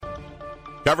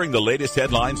covering the latest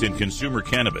headlines in consumer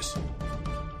cannabis,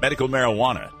 medical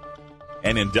marijuana,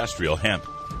 and industrial hemp.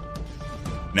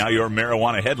 Now your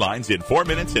marijuana headlines in 4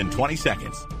 minutes and 20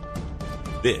 seconds.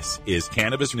 This is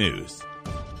Cannabis News.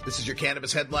 This is your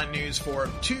Cannabis Headline News for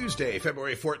Tuesday,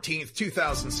 February 14th,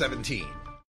 2017.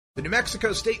 The New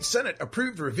Mexico State Senate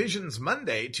approved revisions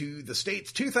Monday to the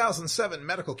state's 2007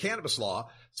 medical cannabis law,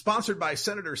 sponsored by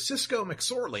Senator Cisco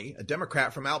McSorley, a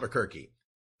Democrat from Albuquerque.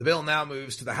 The bill now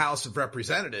moves to the House of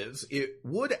Representatives. It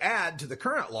would add to the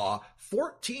current law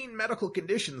 14 medical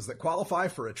conditions that qualify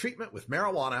for a treatment with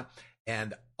marijuana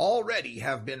and already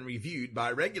have been reviewed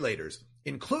by regulators,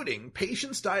 including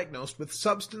patients diagnosed with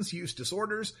substance use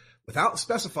disorders, without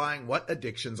specifying what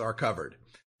addictions are covered.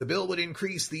 The bill would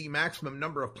increase the maximum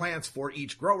number of plants for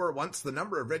each grower once the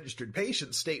number of registered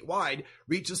patients statewide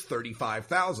reaches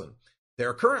 35,000.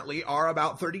 There currently are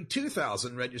about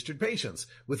 32,000 registered patients,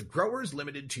 with growers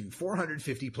limited to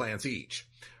 450 plants each.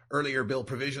 Earlier bill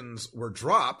provisions were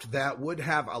dropped that would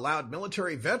have allowed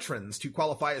military veterans to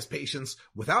qualify as patients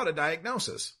without a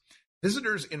diagnosis.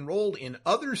 Visitors enrolled in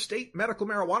other state medical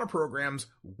marijuana programs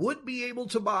would be able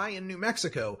to buy in New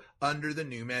Mexico under the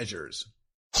new measures.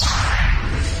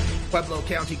 Pueblo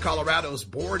County, Colorado's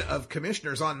Board of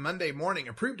Commissioners on Monday morning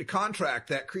approved a contract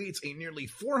that creates a nearly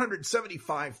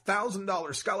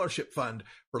 $475,000 scholarship fund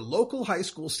for local high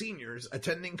school seniors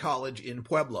attending college in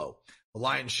Pueblo. The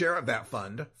lion's share of that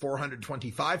fund,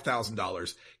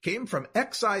 $425,000, came from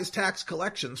excise tax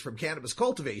collections from cannabis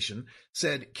cultivation,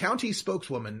 said county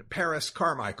spokeswoman Paris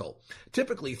Carmichael.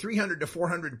 Typically, 300 to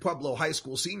 400 Pueblo high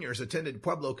school seniors attended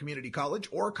Pueblo Community College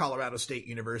or Colorado State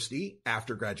University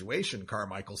after graduation,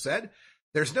 Carmichael said.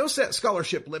 There's no set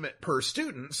scholarship limit per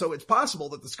student, so it's possible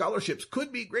that the scholarships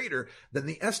could be greater than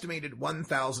the estimated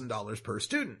 $1,000 per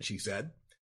student, she said.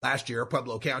 Last year,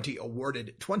 Pueblo County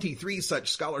awarded 23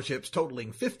 such scholarships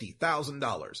totaling $50,000.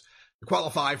 To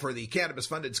qualify for the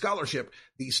cannabis-funded scholarship,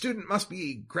 the student must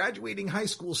be a graduating high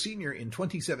school senior in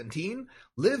 2017,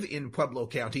 live in Pueblo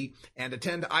County, and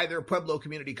attend either Pueblo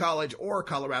Community College or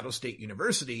Colorado State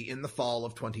University in the fall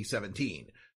of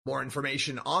 2017. More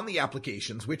information on the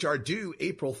applications, which are due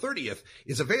April 30th,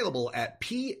 is available at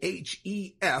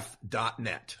phef.net.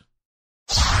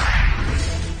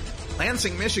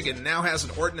 Lansing, Michigan now has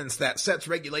an ordinance that sets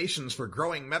regulations for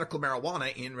growing medical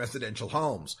marijuana in residential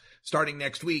homes. Starting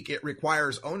next week, it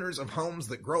requires owners of homes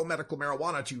that grow medical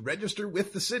marijuana to register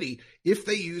with the city if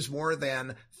they use more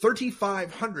than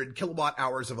 3,500 kilowatt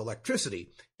hours of electricity,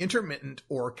 intermittent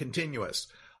or continuous.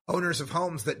 Owners of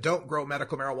homes that don't grow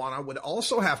medical marijuana would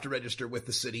also have to register with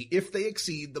the city if they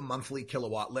exceed the monthly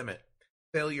kilowatt limit.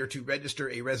 Failure to register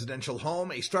a residential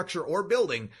home, a structure, or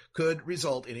building could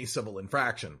result in a civil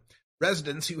infraction.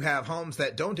 Residents who have homes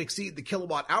that don't exceed the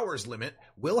kilowatt hours limit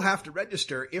will have to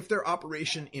register if their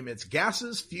operation emits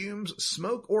gases, fumes,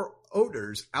 smoke, or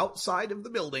odors outside of the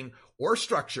building or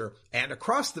structure and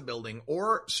across the building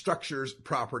or structure's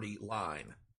property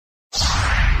line.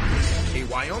 A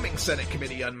Wyoming Senate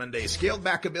committee on Monday scaled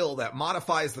back a bill that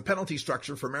modifies the penalty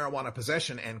structure for marijuana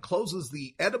possession and closes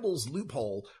the edibles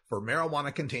loophole for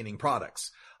marijuana-containing products.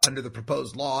 Under the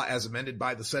proposed law, as amended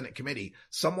by the Senate committee,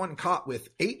 someone caught with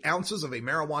 8 ounces of a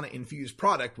marijuana-infused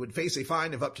product would face a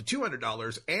fine of up to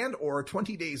 $200 and or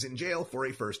 20 days in jail for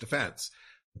a first offense.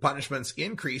 The punishments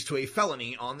increase to a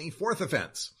felony on the 4th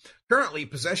offense. Currently,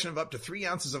 possession of up to 3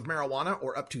 ounces of marijuana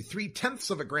or up to 0.3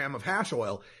 of a gram of hash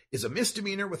oil is a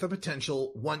misdemeanor with a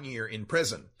potential 1 year in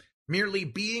prison. Merely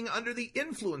being under the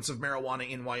influence of marijuana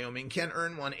in Wyoming can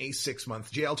earn one a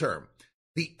 6-month jail term.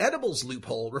 The edibles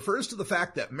loophole refers to the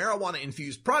fact that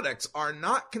marijuana-infused products are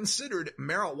not considered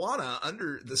marijuana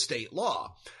under the state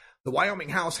law. The Wyoming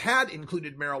House had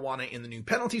included marijuana in the new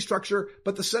penalty structure,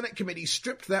 but the Senate committee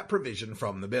stripped that provision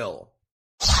from the bill.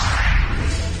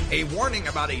 A warning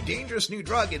about a dangerous new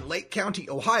drug in Lake County,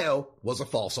 Ohio, was a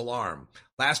false alarm.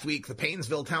 Last week, the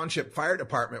Paynesville Township Fire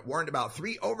Department warned about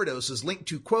 3 overdoses linked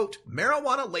to, quote,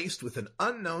 marijuana laced with an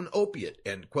unknown opiate,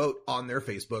 end quote, on their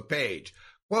Facebook page.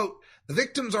 Quote, the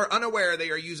victims are unaware they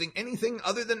are using anything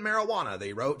other than marijuana,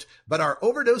 they wrote, but are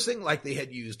overdosing like they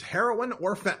had used heroin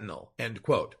or fentanyl, end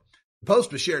quote. The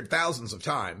post was shared thousands of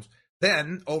times.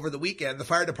 Then, over the weekend, the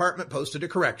fire department posted a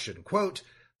correction. Quote,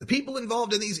 the people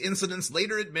involved in these incidents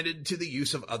later admitted to the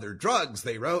use of other drugs,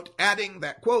 they wrote, adding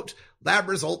that, quote, lab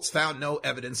results found no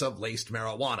evidence of laced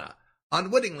marijuana.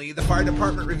 Unwittingly, the fire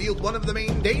department revealed one of the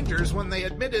main dangers when they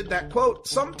admitted that, quote,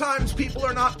 sometimes people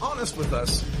are not honest with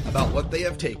us about what they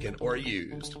have taken or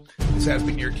used. This has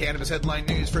been your Cannabis Headline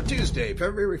News for Tuesday,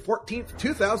 February 14th,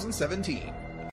 2017.